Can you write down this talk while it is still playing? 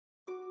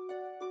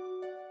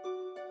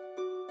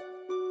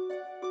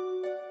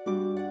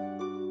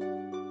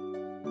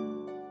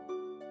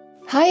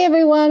Hi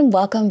everyone,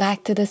 welcome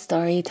back to the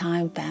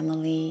Storytime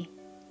family.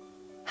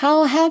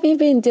 How have you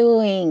been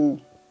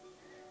doing?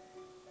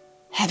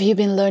 Have you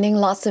been learning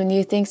lots of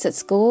new things at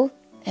school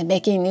and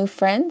making new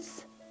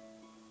friends?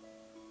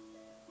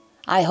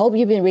 I hope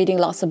you've been reading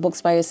lots of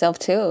books by yourself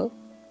too.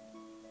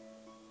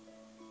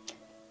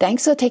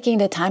 Thanks for taking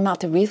the time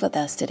out to read with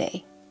us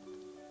today.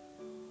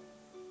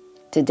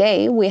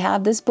 Today we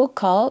have this book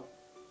called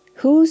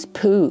Who's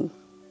Pooh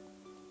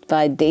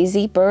by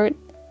Daisy Bird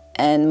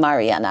and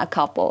Mariana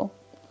Koppel.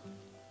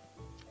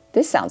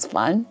 This sounds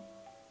fun.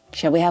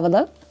 Shall we have a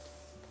look?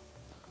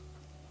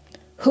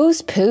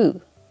 Who's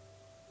Pooh?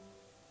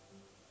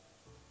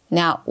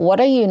 Now, what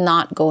are you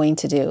not going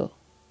to do?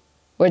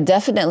 We're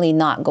definitely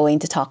not going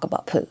to talk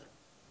about Pooh.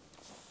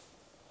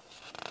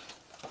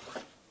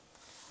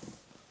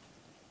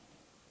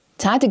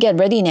 Time to get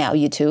ready now,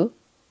 you two.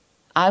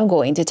 I'm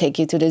going to take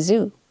you to the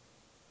zoo.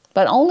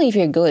 But only if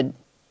you're good,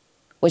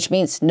 which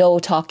means no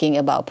talking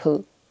about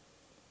Pooh.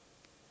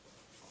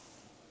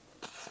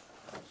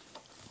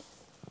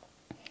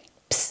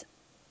 Psst.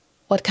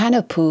 What kind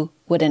of Pooh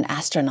would an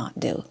astronaut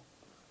do?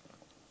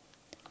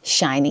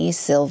 Shiny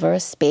silver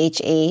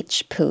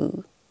space-age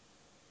Pooh.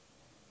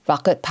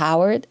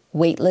 Rocket-powered,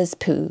 weightless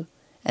Pooh,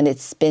 and it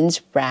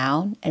spins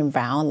round and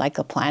round like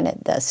a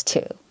planet does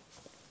too.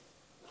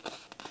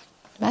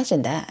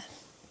 Imagine that.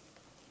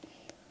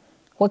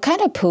 What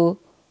kind of Pooh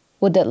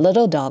would that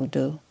little dog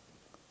do?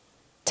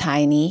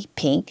 Tiny,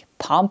 pink,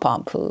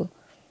 pom-pom Pooh,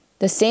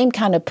 the same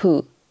kind of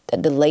Pooh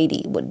that the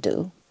lady would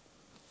do.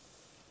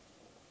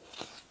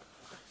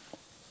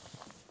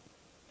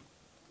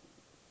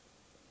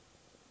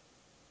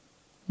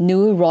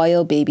 New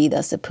royal baby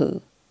does a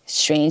Pooh.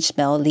 Strange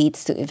smell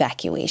leads to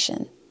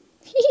evacuation.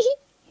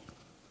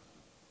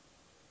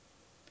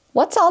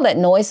 What's all that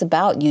noise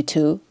about, you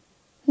two?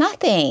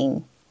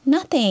 Nothing.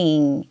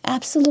 Nothing.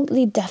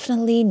 Absolutely,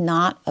 definitely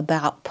not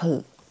about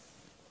Pooh.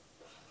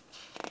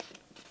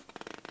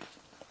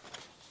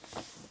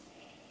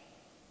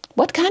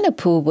 What kind of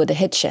Pooh would a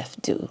head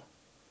chef do?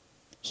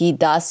 He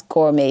does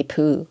gourmet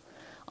Pooh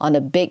on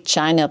a big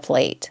china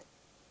plate.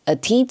 A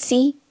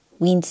teensy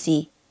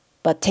weensy,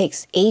 but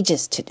takes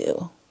ages to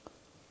do.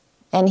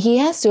 And he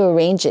has to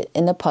arrange it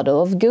in a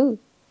puddle of goo.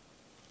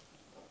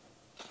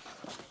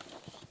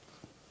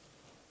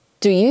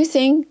 Do you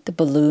think the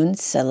balloon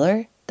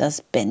seller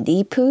does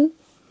bendy Pooh?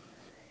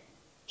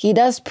 He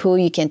does Pooh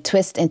you can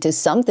twist into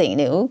something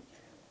new.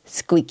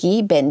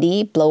 Squeaky,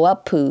 bendy, blow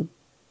up Pooh.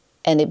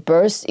 And it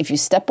bursts if you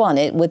step on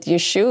it with your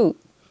shoe.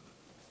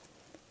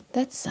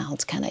 That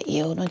sounds kind of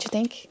ill, don't you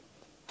think?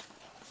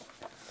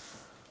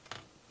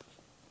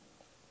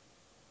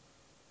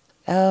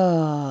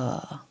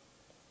 Oh.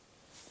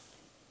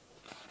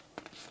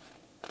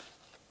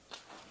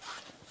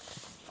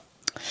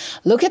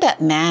 Look at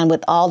that man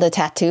with all the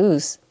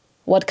tattoos.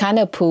 What kind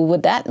of Pooh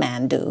would that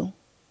man do?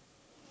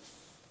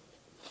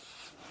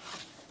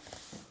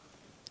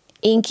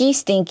 Inky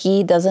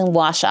Stinky doesn't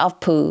wash off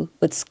Pooh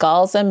with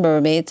skulls and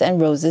mermaids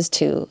and roses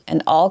too,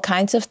 and all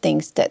kinds of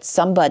things that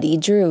somebody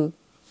drew.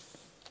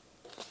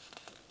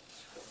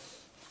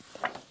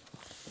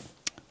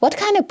 What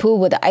kind of Pooh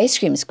would the ice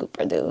cream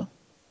scooper do?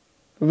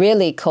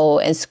 Really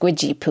cold and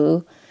squidgy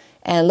Pooh,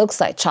 and it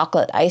looks like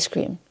chocolate ice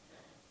cream.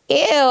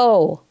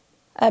 Ew!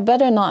 I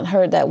better not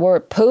heard that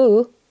word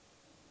Pooh.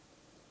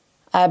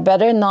 I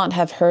better not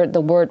have heard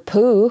the word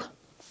Pooh.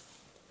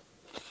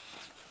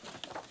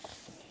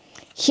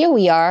 Here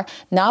we are.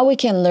 Now we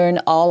can learn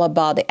all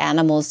about the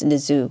animals in the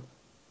zoo.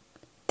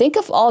 Think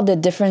of all the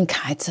different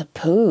kinds of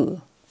Pooh.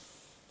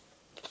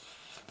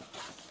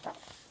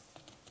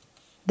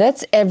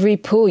 That's every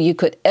Pooh you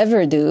could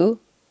ever do.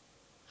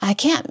 I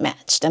can't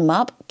match them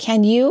up,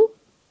 can you?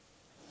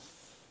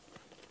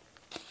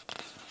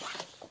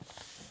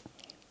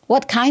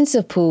 What kinds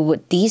of Pooh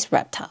would these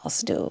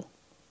reptiles do?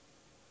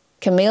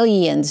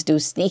 Chameleons do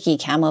sneaky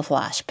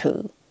camouflage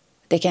Pooh.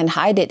 They can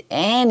hide it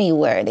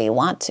anywhere they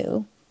want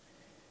to.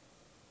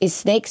 It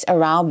snakes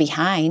around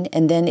behind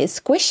and then it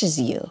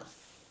squishes you.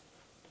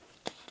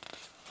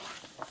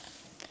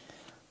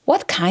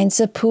 What kinds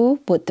of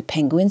Pooh would the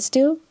penguins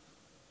do?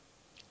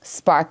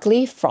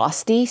 Sparkly,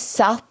 frosty,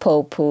 South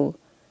Pole Pooh.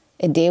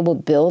 And they will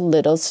build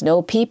little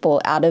snow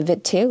people out of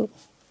it too.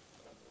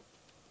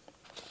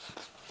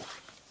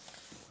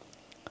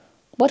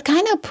 What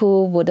kind of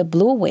Pooh would a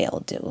blue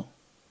whale do?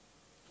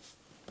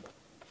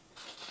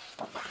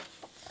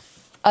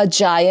 A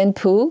giant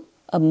Pooh?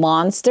 A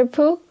monster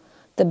Pooh?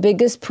 The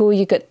biggest Pooh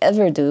you could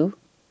ever do.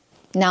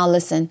 Now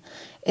listen,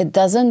 it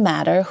doesn't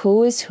matter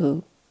who is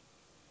who.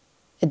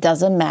 It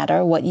doesn't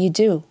matter what you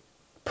do.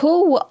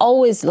 Pooh will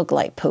always look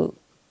like Pooh.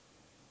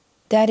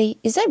 Daddy,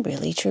 is that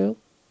really true?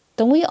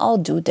 Don't we all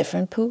do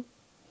different Pooh?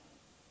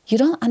 You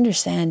don't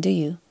understand, do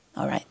you?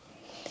 All right.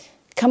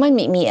 Come and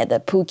meet me at the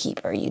Pooh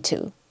Keeper, you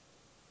two.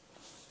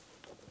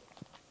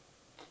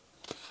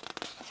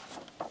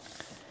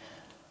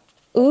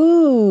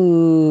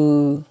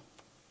 Ooh.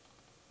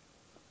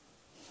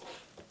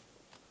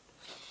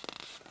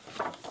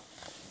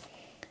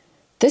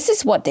 This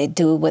is what they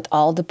do with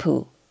all the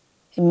Pooh.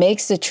 It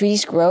makes the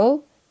trees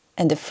grow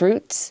and the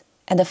fruits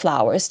and the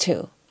flowers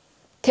too.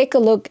 Take a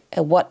look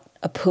at what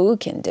a poo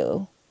can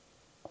do.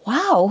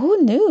 Wow,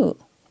 who knew?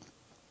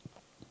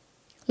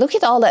 Look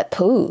at all that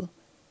poo.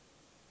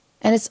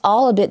 And it's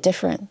all a bit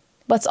different,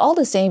 but it's all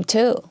the same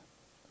too.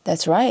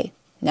 That's right.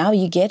 Now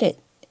you get it.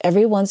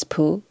 Everyone's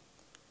poo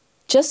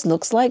just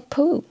looks like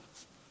poo.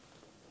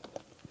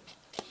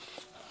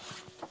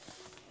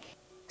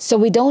 So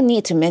we don't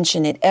need to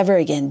mention it ever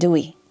again, do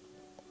we?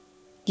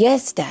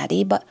 Yes,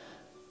 Daddy, but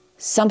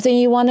something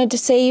you wanted to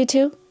say, you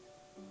two?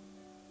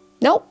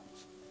 Nope.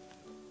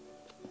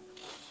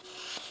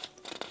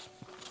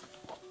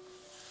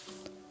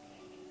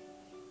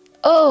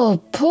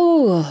 Oh,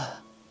 poo.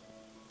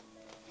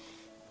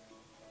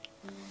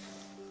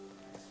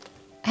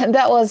 And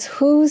that was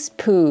Who's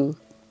Poo.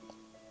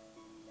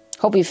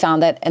 Hope you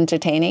found that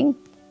entertaining.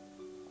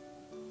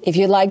 If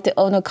you'd like to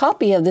own a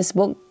copy of this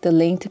book, the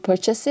link to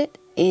purchase it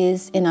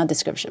is in our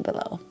description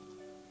below.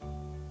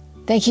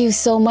 Thank you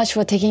so much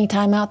for taking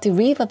time out to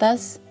read with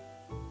us.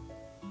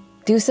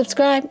 Do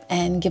subscribe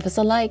and give us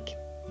a like.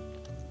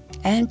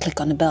 And click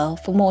on the bell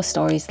for more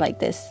stories like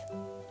this.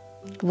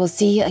 We'll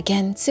see you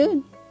again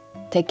soon.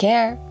 Take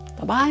care.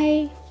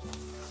 Bye-bye.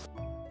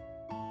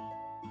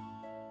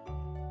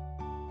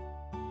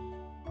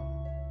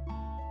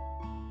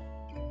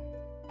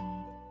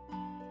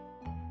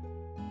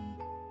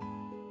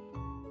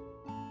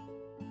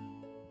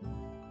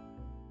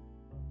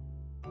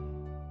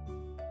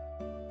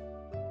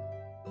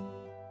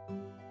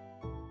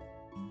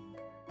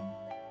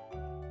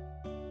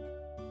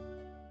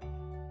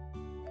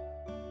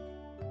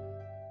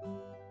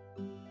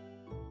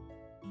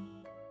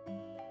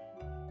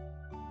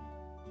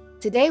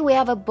 Today we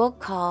have a book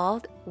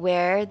called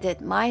Where Did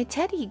My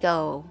Teddy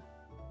Go?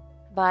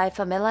 By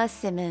Famela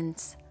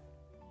Simmons.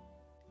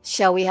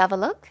 Shall we have a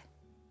look?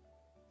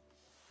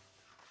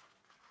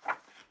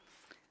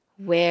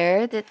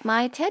 Where did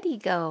my teddy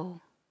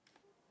go?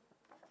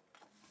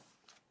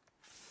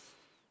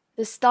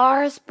 The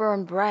stars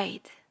burned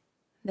bright,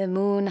 the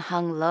moon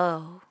hung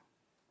low.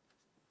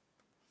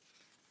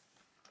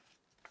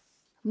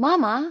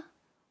 Mama,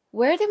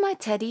 where did my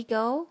teddy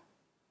go?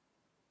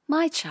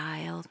 My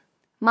child,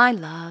 my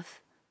love,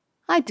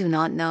 I do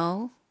not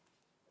know.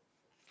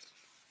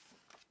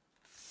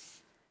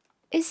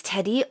 Is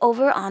Teddy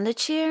over on the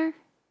chair?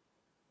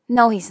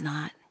 No, he's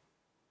not.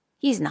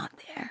 He's not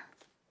there.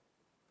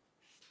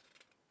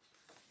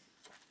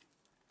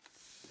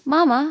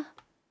 Mama,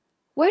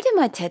 where did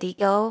my teddy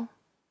go?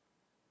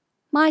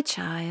 My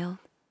child,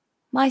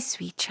 my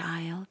sweet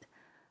child,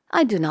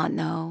 I do not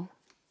know.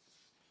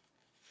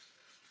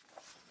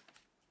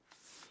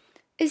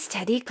 Is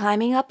Teddy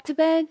climbing up to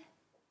bed?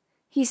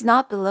 He's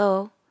not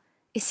below.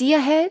 Is he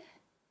ahead?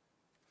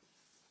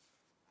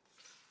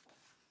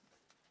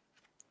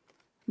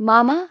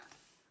 Mama,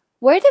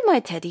 where did my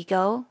teddy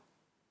go?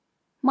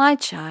 My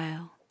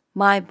child,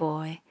 my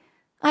boy,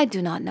 I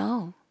do not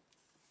know.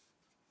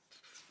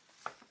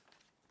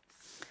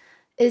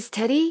 Is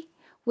Teddy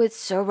with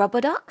Sir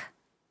Rub-a-Duck?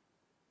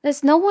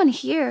 There's no one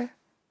here.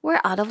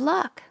 We're out of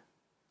luck.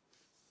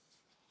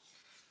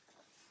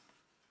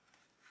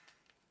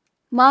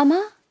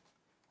 Mama,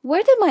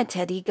 where did my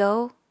teddy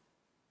go?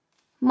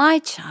 My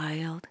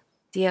child,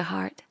 dear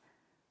heart,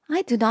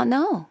 I do not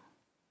know.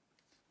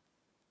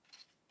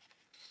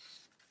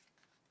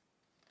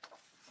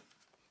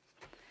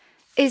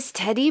 Is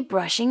Teddy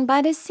brushing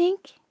by the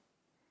sink?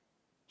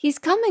 He's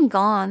come and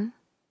gone.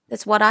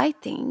 That's what I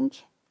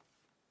think.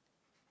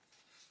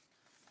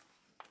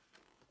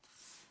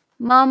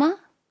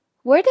 Mama,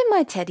 where did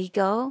my teddy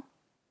go?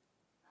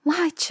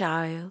 My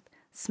child,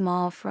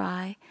 small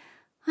fry,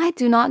 I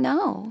do not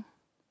know.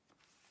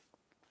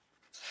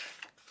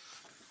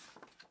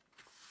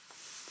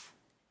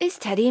 Is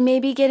Teddy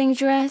maybe getting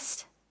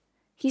dressed?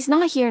 He's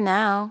not here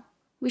now.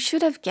 We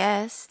should have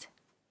guessed.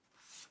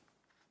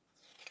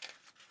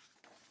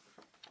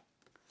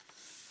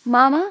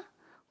 Mama,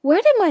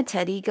 where did my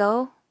teddy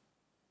go?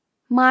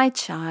 My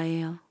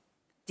child,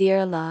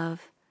 dear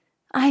love,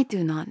 I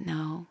do not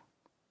know.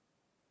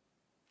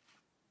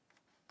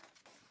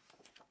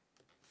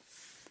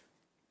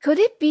 Could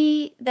it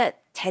be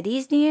that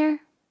Teddy's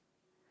near?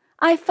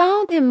 I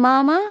found him,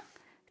 Mama.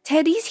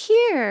 Teddy's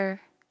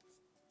here.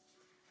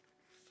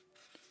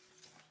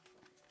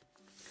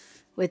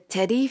 With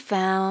Teddy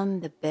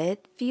found, the bed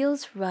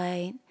feels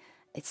right.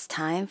 It's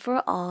time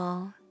for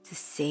all to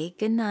say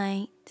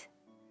goodnight.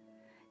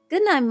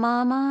 Good night,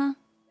 Mama.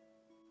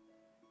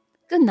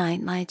 Good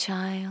night, my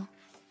child.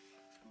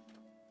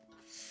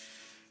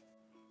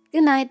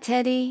 Good night,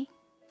 Teddy.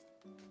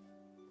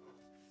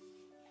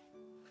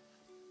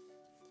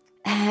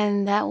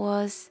 And that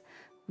was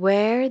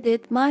Where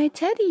Did My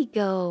Teddy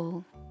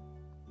Go?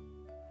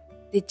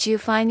 Did you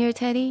find your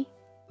teddy?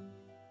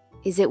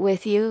 Is it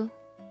with you?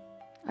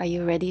 Are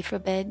you ready for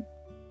bed?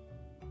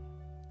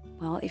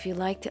 Well, if you'd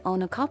like to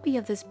own a copy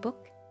of this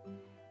book,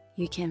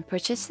 you can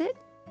purchase it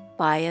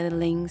via the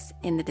links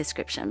in the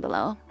description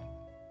below.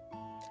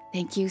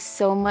 Thank you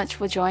so much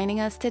for joining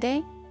us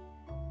today.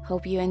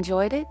 Hope you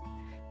enjoyed it.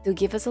 Do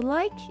give us a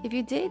like if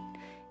you did,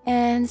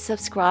 And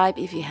subscribe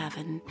if you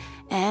haven't.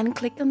 And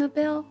click on the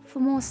bell for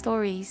more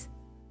stories.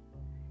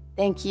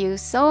 Thank you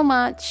so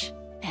much.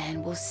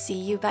 And we'll see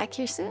you back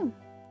here soon.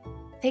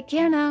 Take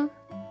care now.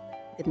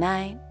 Good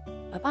night.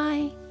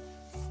 Bye-bye.